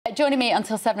Joining me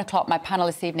until 7 o'clock, my panel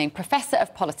this evening, Professor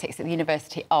of Politics at the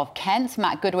University of Kent,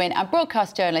 Matt Goodwin, and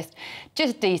broadcast journalist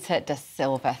Judita da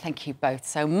Silva. Thank you both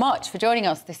so much for joining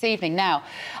us this evening. Now,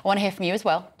 I want to hear from you as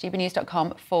well.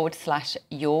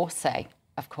 gbnews.com/your say,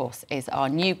 of course, is our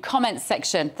new comments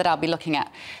section that I'll be looking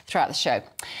at throughout the show.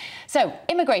 So,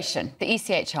 immigration, the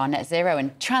ECHR, net zero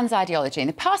and trans ideology. In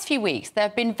the past few weeks, there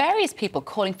have been various people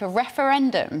calling for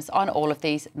referendums on all of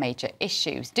these major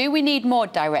issues. Do we need more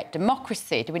direct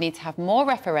democracy? Do we need to have more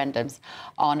referendums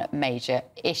on major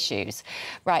issues?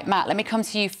 Right, Matt, let me come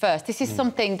to you first. This is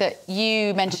something that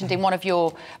you mentioned in one of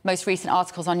your most recent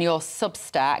articles on your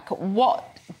Substack. What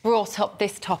brought up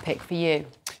this topic for you?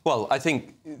 Well, I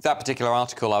think that particular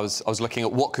article, I was looking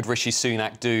at what could Rishi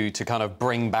Sunak do to kind of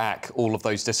bring back all of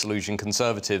those disillusioned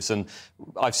Conservatives, and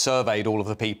I've surveyed all of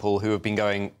the people who have been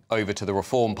going over to the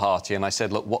Reform Party, and I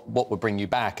said, look, what would bring you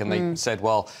back? And they said,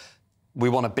 well, we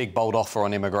want a big, bold offer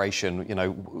on immigration. You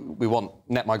know, we want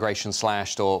net migration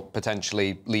slashed or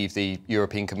potentially leave the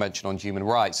European Convention on Human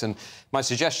Rights. And my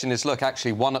suggestion is, look,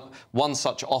 actually, one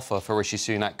such offer for Rishi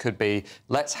Sunak could be,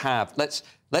 let's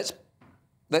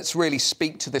really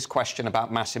speak to this question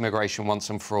about mass immigration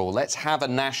once and for all. Let's have a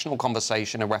national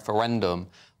conversation, a referendum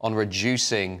on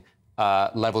reducing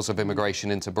levels of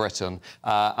immigration into Britain.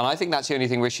 And I think that's the only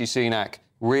thing Rishi Sunak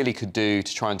really could do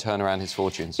to try and turn around his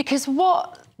fortunes. Because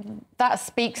what that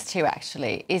speaks to,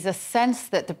 actually, is a sense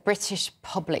that the British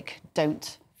public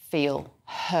don't feel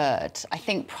heard. I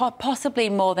think possibly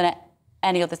more than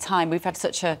any other time. We've had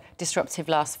such a disruptive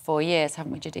last 4 years,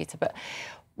 haven't we, Judita? But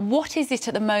what is it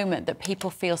at the moment that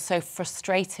people feel so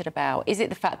frustrated about? Is it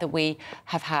the fact that we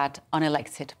have had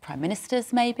unelected prime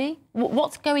ministers, maybe?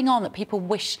 What's going on that people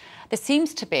wish? There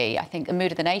seems to be, I think, a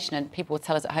mood of the nation, and people will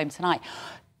tell us at home tonight,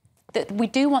 that we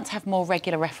do want to have more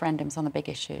regular referendums on the big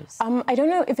issues. I don't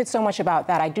know if it's so much about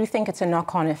that. I do think it's a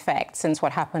knock-on effect since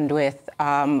what happened with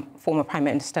former Prime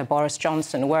Minister Boris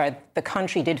Johnson, where the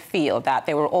country did feel that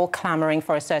they were all clamouring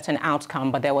for a certain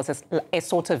outcome, but there was a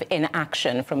sort of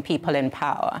inaction from people in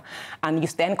power. And you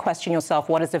then question yourself,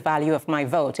 what is the value of my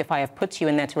vote if I have put you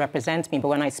in there to represent me, but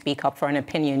when I speak up for an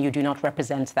opinion, you do not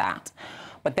represent that?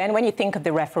 But then when you think of the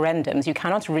referendums, you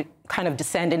cannot kind of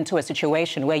descend into a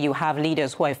situation where you have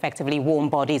leaders who are effectively warm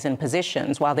bodies in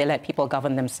positions while they let people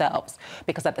govern themselves.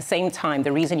 Because at the same time,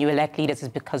 the reason you elect leaders is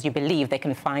because you believe they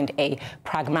can find a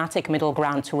pragmatic middle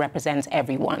ground to represent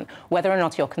everyone. Whether or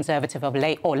not you're Conservative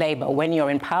or Labour, when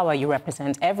you're in power, you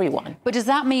represent everyone. But does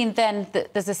that mean then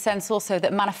that there's a sense also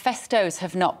that manifestos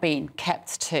have not been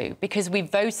kept to? Because we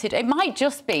voted... It might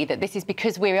just be that this is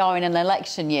because we are in an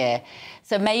election year,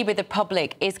 so maybe the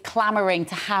public is clamouring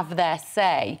to have their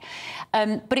say.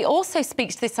 But it also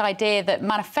speaks to this idea that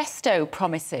manifesto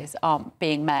promises aren't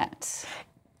being met.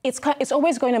 It's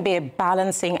always going to be a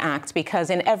balancing act, because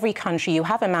in every country you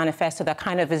have a manifesto that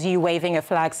kind of is you waving a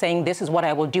flag saying this is what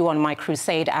I will do on my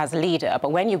crusade as leader.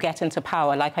 But when you get into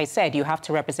power, like I said, you have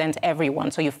to represent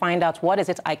everyone. So you find out what is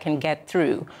it I can get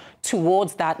through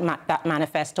towards that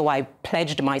manifesto I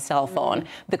pledged myself on.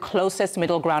 The closest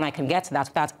middle ground I can get to that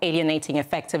without alienating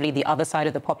effectively the other side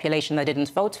of the population that didn't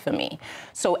vote for me.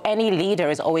 So any leader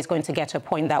is always going to get to a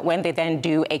point that when they then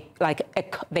do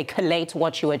they collate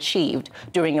what you achieved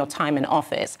during your time in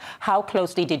office, how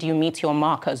closely did you meet your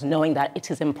markers, knowing that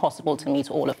it is impossible to meet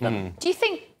all of them? Do you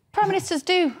think prime ministers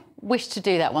do wish to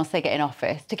do that once they get in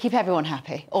office, to keep everyone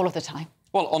happy all of the time?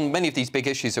 Well, on many of these big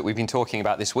issues that we've been talking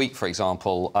about this week, for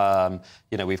example,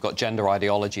 you know, we've got gender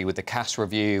ideology with the Cass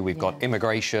review, we've got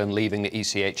immigration, leaving the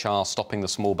ECHR, stopping the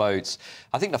small boats.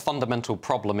 I think the fundamental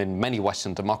problem in many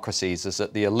Western democracies is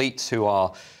that the elites who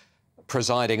are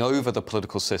presiding over the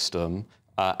political system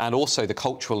and also the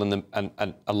cultural and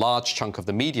a large chunk of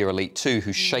the media elite too,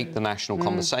 who shape the national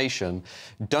conversation,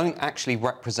 don't actually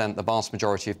represent the vast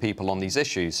majority of people on these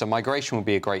issues. So migration would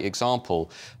be a great example.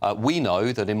 We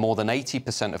know that in more than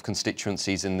 80% of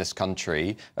constituencies in this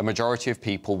country, a majority of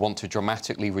people want to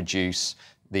dramatically reduce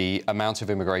the amount of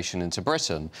immigration into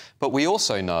Britain. But we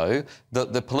also know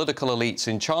that the political elites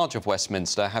in charge of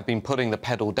Westminster have been putting the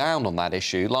pedal down on that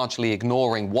issue, largely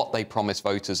ignoring what they promised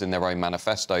voters in their own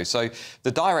manifesto. So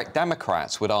the direct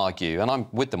Democrats would argue, and I'm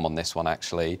with them on this one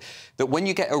actually, that when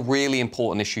you get a really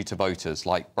important issue to voters,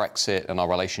 like Brexit and our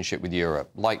relationship with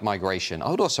Europe, like migration, I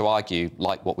would also argue,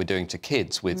 like what we're doing to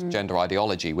kids with gender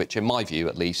ideology, which in my view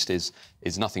at least is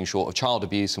nothing short of child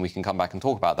abuse, and we can come back and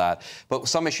talk about that. But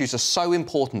some issues are so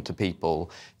important to people,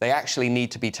 they actually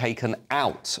need to be taken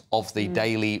out of the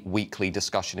daily, weekly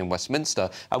discussion in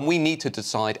Westminster. And we need to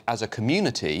decide as a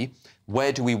community,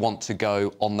 where do we want to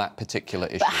go on that particular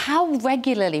issue? But how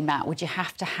regularly, Matt, would you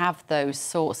have to have those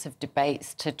sorts of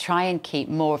debates to try and keep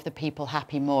more of the people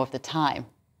happy more of the time?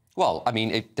 Well, I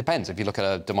mean, it depends. If you look at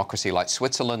a democracy like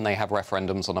Switzerland, they have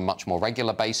referendums on a much more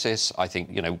regular basis. I think,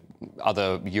 you know,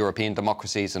 other European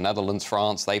democracies, the Netherlands,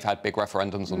 France, they've had big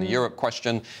referendums on the Europe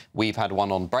question. We've had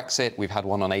one on Brexit. We've had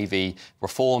one on AV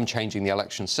reform, changing the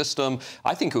election system.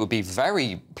 I think it would be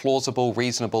very plausible,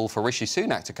 reasonable for Rishi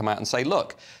Sunak to come out and say,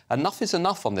 look, enough is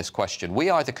enough on this question. We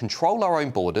either control our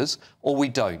own borders or we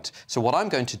don't. So what I'm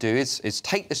going to do is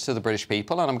take this to the British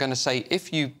people, and I'm going to say,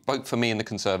 if you vote for me and the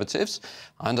Conservatives,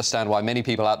 I understand why many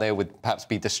people out there would perhaps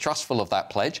be distrustful of that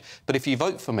pledge, but if you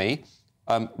vote for me,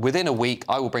 within a week,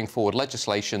 I will bring forward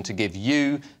legislation to give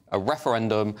you a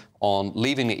referendum on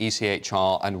leaving the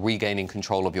ECHR and regaining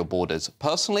control of your borders.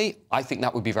 Personally, I think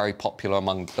that would be very popular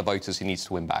among the voters he needs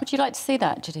to win back. Would you like to see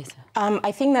that, Jadisa?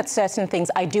 I think that certain things,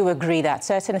 I do agree that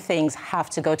certain things have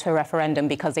to go to a referendum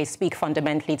because they speak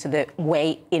fundamentally to the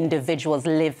way individuals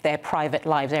live their private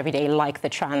lives every day, like the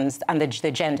trans and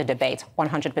the gender debate,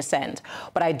 100%.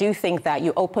 But I do think that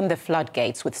you open the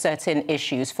floodgates with certain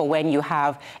issues for when you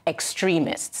have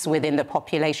extremists within the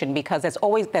population, because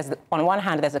on one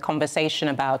hand, there's a conversation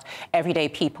about everyday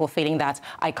people feeling that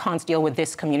I can't deal with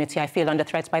this community, I feel under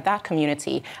threat by that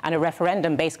community, and a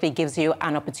referendum basically gives you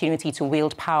an opportunity to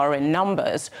wield power in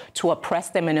numbers to oppress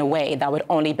them in a way that would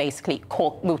only basically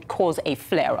would cause a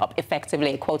flare-up,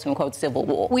 effectively a quote-unquote civil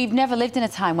war. We've never lived in a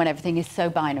time when everything is so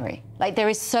binary. Like, there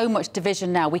is so much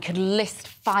division now. We could list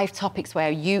 5 topics where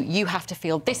you have to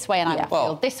feel this way and I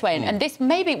feel this way, and this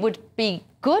maybe would be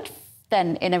good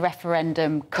then in a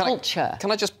referendum culture.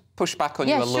 Can I just push back on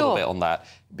you a little bit on that?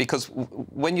 Because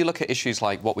when you look at issues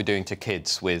like what we're doing to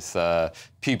kids with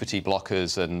puberty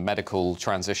blockers and medical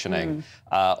transitioning,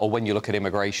 or when you look at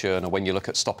immigration, or when you look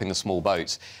at stopping the small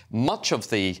boats, much of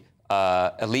the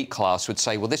elite class would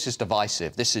say, well, this is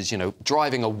divisive. This is, you know,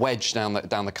 driving a wedge down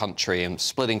the country and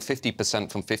splitting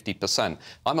 50% from 50%.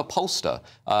 I'm a pollster.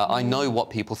 I know what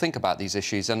people think about these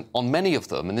issues. And on many of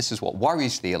them, and this is what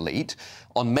worries the elite,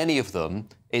 on many of them,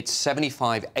 it's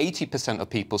 75, 80% of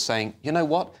people saying, you know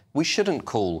what, we shouldn't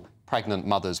call pregnant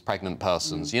mothers, pregnant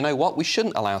persons. You know what? We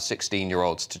shouldn't allow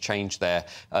 16-year-olds to change their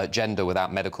gender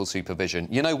without medical supervision.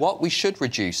 You know what? We should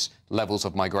reduce levels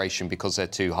of migration because they're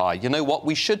too high. You know what?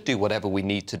 We should do whatever we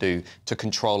need to do to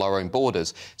control our own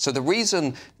borders. So the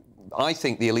reason I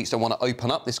think the elites don't want to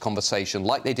open up this conversation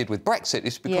like they did with Brexit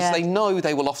is because they know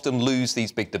they will often lose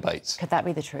these big debates. Could that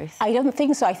be the truth? I don't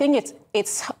think so. I think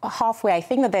it's halfway. I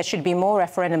think that there should be more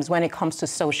referendums when it comes to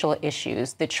social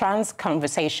issues. The trans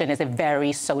conversation is a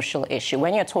very social issue.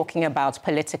 When you're talking about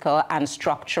political and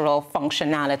structural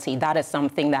functionality, that is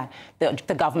something that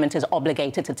the government is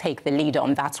obligated to take the lead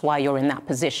on. That's why you're in that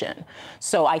position.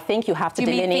 So I think you have to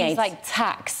delineate... Do you mean things like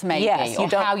tax, maybe, or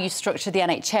how you structure the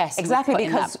NHS? Exactly,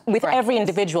 because with every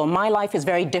individual, my life is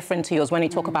very different to yours when you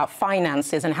talk about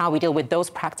finances and how we deal with those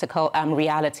practical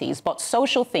realities. But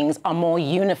social things are more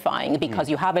unifying because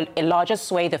you have a larger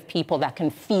swathe of people that can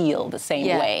feel the same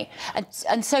way.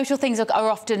 And social things are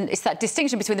often, it's that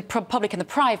distinction between the public and the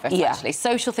private, actually.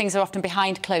 Social things are often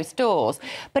behind closed doors.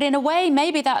 But in a way,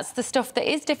 maybe that's the stuff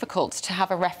that is difficult to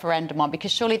have a referendum on,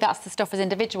 because surely that's the stuff as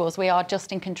individuals we are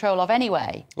just in control of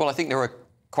anyway. Well, I think there are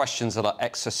questions that are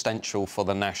existential for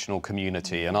the national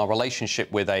community, and our relationship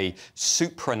with a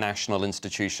supranational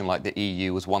institution like the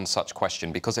EU was one such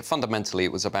question, because fundamentally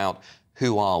it was about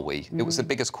who are we? It was the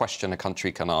biggest question a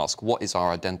country can ask. What is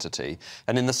our identity?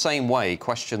 And in the same way,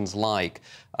 questions like,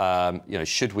 you know,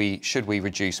 should we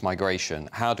reduce migration?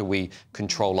 How do we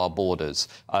control our borders?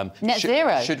 Net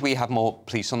zero. Should we have more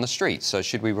police on the streets? So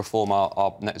should we reform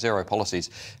our net zero policies?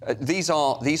 These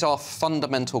are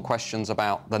fundamental questions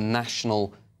about the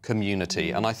national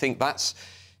community. And I think that's...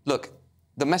 Look,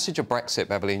 the message of Brexit,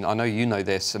 Beverly, I know you know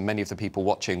this, and many of the people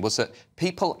watching, was that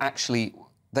people actually...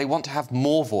 They want to have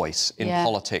more voice in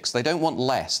politics. They don't want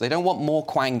less. They don't want more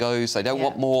quangos. They don't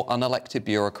want more unelected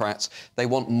bureaucrats. They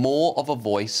want more of a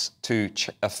voice to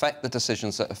affect the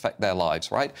decisions that affect their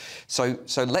lives, right? So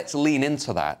let's lean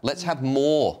into that. Let's have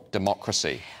more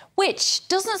democracy. Which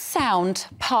doesn't sound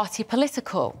party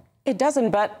political. It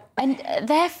doesn't, but... And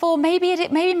therefore, maybe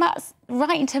Matt's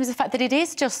right in terms of the fact that it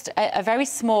is just a very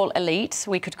small elite,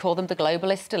 we could call them the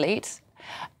globalist elite,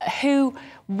 who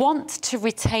want to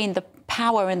retain the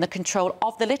power and the control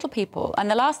of the little people. And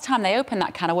the last time they opened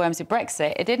that can of worms with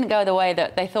Brexit, it didn't go the way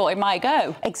that they thought it might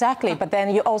go. Exactly, but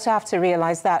then you also have to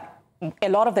realise that a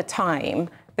lot of the time,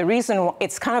 the reason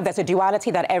it's kind of, there's a duality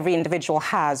that every individual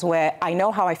has where I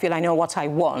know how I feel, I know what I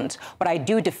want, but I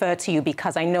do defer to you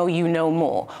because I know you know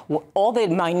more. All the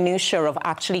minutiae of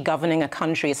actually governing a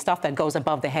country is stuff that goes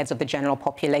above the heads of the general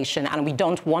population, and we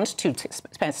don't want to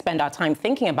spend our time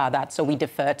thinking about that, so we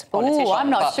defer to politicians. Oh, I'm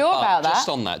not sure about that.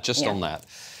 Just on that,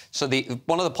 So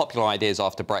one of the popular ideas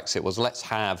after Brexit was let's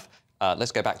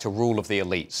go back to rule of the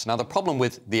elites. Now, the problem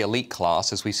with the elite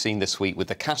class, as we've seen this week with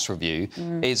the Cass review,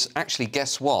 is actually,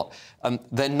 guess what?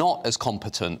 They're not as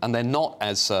competent and they're not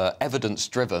as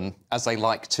evidence-driven as they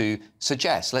like to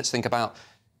suggest. Let's think about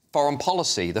foreign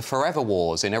policy, the forever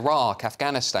wars in Iraq,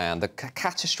 Afghanistan, the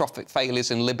catastrophic failures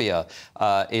in Libya,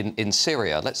 in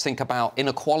Syria. Let's think about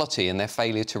inequality and their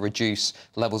failure to reduce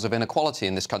levels of inequality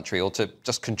in this country or to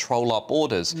just control our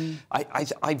borders.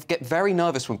 I get very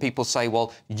nervous when people say,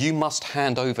 well, you must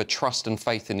hand over trust and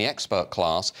faith in the expert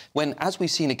class, when, as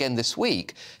we've seen again this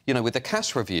week, you know, with the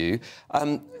Cass review,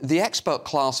 the expert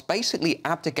class basically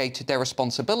abdicated their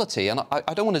responsibility. And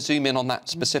I don't want to zoom in on that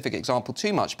specific example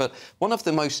too much, but one of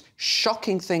the most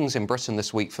shocking things in Britain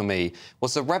this week for me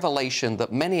was the revelation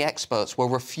that many experts were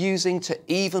refusing to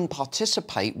even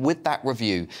participate with that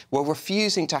review, were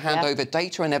refusing to hand over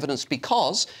data and evidence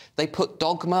because they put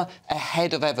dogma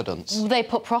ahead of evidence. They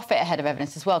put profit ahead of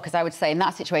evidence as well, because I would say in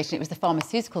that situation it was the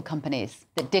pharmaceutical companies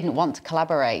that didn't want to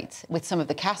collaborate with some of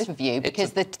the Cass review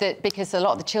because because a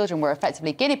lot of the children were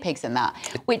effectively guinea pigs in that,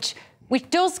 which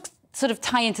does sort of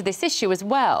tie into this issue as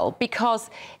well, because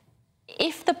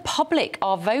if the public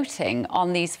are voting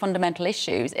on these fundamental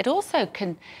issues, it also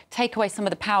can take away some of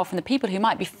the power from the people who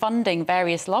might be funding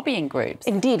various lobbying groups.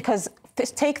 Indeed, because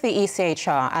take the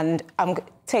ECHR, and I'm going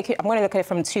to look at it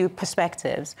from two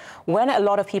perspectives. When a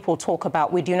lot of people talk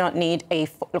about we do not need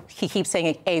he keeps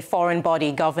saying a foreign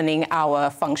body governing our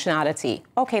functionality.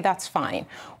 OK, that's fine.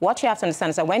 What you have to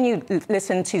understand is that when you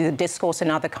listen to the discourse in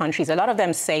other countries, a lot of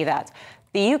them say that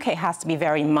the UK has to be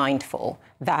very mindful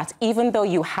that even though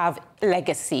you have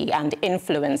legacy and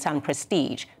influence and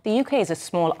prestige, the UK is a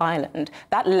small island.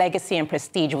 That legacy and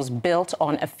prestige was built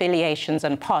on affiliations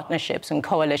and partnerships and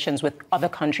coalitions with other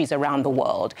countries around the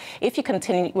world. If you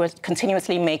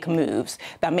continuously make moves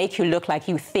that make you look like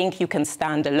you think you can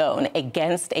stand alone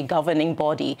against a governing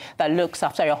body that looks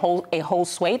after a whole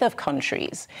swathe of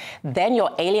countries, then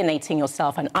you're alienating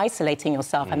yourself and isolating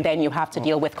yourself, and then you have to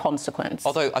deal with consequence.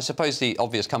 Although I suppose the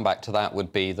obvious comeback to that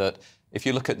would be that if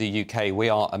you look at the UK, we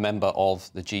are a member of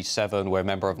the G7, we're a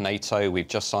member of NATO, we've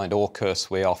just signed AUKUS,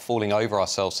 we are falling over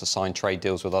ourselves to sign trade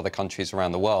deals with other countries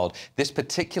around the world. This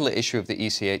particular issue of the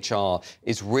ECHR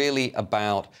is really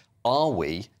about, are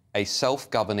we a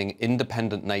self-governing,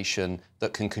 independent nation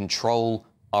that can control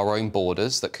our own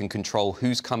borders, that can control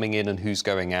who's coming in and who's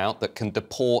going out, that can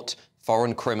deport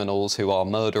foreign criminals who are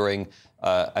murdering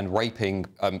and raping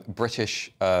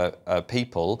British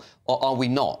people, or are we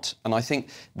not? And I think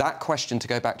that question, to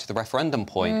go back to the referendum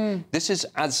point, this is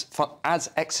as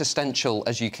existential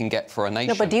as you can get for a nation.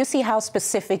 No, but do you see how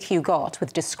specific you got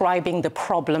with describing the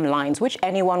problem lines, which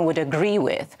anyone would agree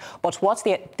with? But what's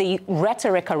the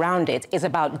rhetoric around it is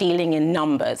about dealing in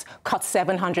numbers. Cut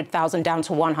 700,000 down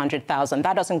to 100,000.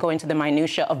 That doesn't go into the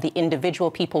minutiae of the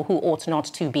individual people who ought not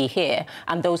to be here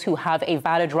and those who have a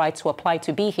valid right to apply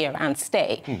to be here and stay.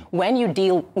 When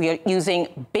we're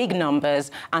using big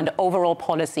numbers and overall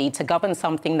policy to govern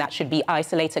something that should be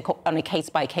isolated on a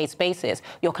case-by-case basis,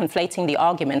 you're conflating the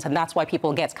argument, and that's why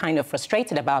people get kind of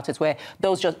frustrated about it, where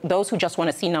those who just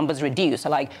want to see numbers reduce are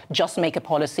like, just make a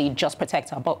policy, just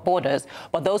protect our borders.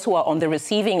 But those who are on the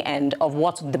receiving end of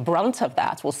what the brunt of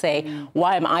that will say,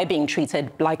 why am I being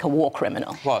treated like a war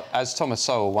criminal? Well, as Thomas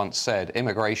Sowell once said,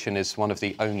 immigration is one of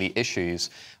the only issues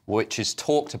which is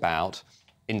talked about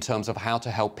in terms of how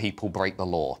to help people break the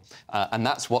law. And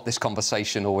that's what this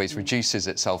conversation always reduces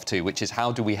itself to, which is how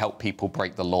do we help people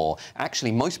break the law?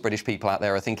 Actually, most British people out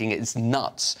there are thinking it's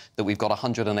nuts that we've got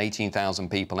 118,000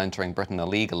 people entering Britain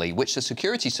illegally, which the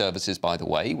security services, by the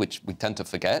way, which we tend to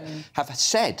forget, have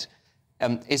said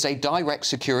is a direct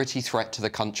security threat to the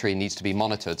country and needs to be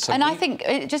monitored. So I think,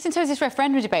 just in terms of this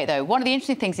referendum debate, though, one of the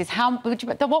interesting things is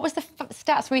what was the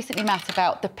stats recently, Matt,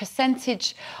 about the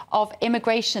percentage of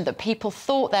immigration that people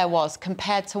thought there was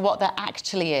compared to what there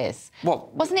actually is?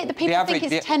 Well, wasn't it that people think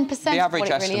it's 10% the average of what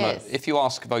it estimate, really is? if you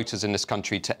ask voters in this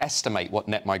country to estimate what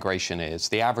net migration is,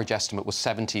 the average estimate was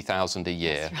 70,000 a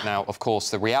year. Right. Now, of course,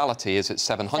 the reality is it's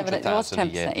 700,000 a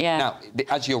year. Yeah. Now,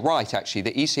 as you're right, actually,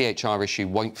 the ECHR issue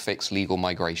won't fix legal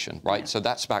migration, right? Yeah. So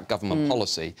that's about government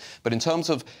policy. But in terms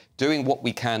of doing what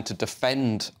we can to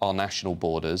defend our national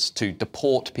borders, to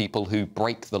deport people who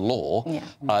break the law,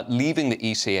 leaving the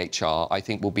ECHR, I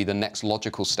think, will be the next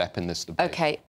logical step in this debate. OK.